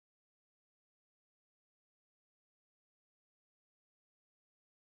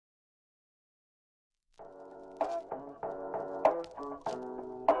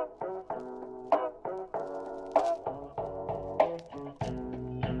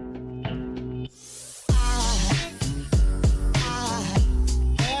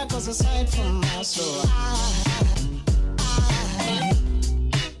goes a sight from my soul.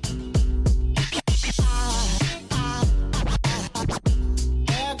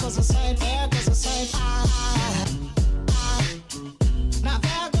 There goes a sight, there goes a sight. Now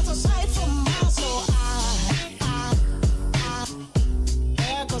there goes a sight from my soul.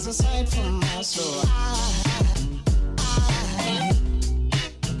 There goes a sight from my soul.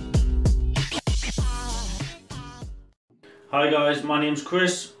 Hi guys, my name's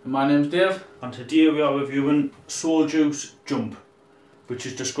Chris. And my name's Dave. And today we are reviewing Soul Juice Jump, which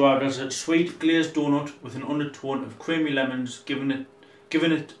is described as a sweet glazed donut with an undertone of creamy lemons, giving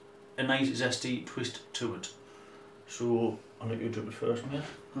it a nice zesty twist to it. So I'll let you drip it first, mate.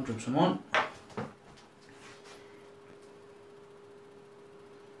 I'll drip some on.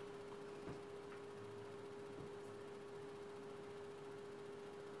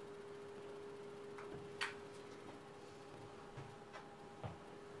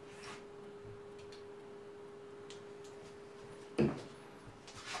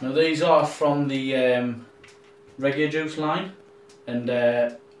 Now these are from the Reggae Juice line, and in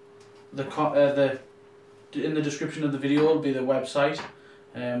the description of the video will be the website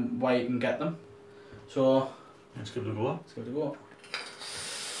where you can get them. So let's give it a go. Let's give it a go.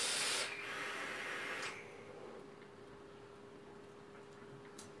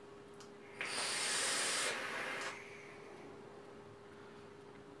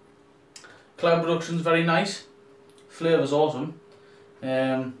 Cloud Production's very nice. Flavour's awesome.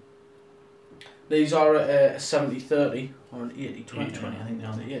 These are a 70-30 or an 80-20. 80-20, I think they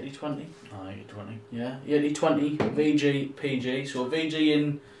are. 80-20. Ah, 80-20. Yeah, 80-20 VG PG. So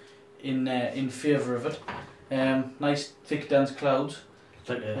VG in favour of it. Nice thick dense clouds. It's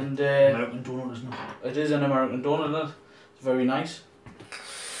like an and American donut, isn't it? It is an American donut, isn't it? It's very nice.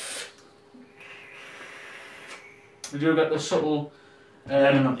 We do get the subtle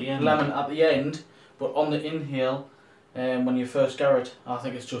lemon at the end. But on the inhale, when you first get it, I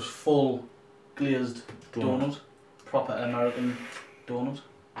think it's just full glazed donut. Proper American donut.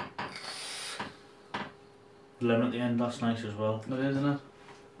 The lemon at the end, that's nice as well. It is, isn't it?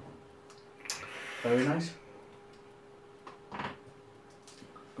 Very nice.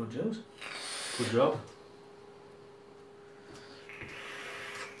 Good juice. Good job.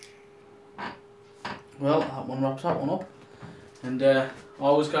 Well, that one wraps that one up. And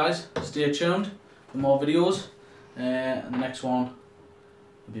always guys, stay tuned for more videos. And the next one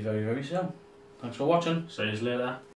will be very, very soon. Thanks for watching. See you later.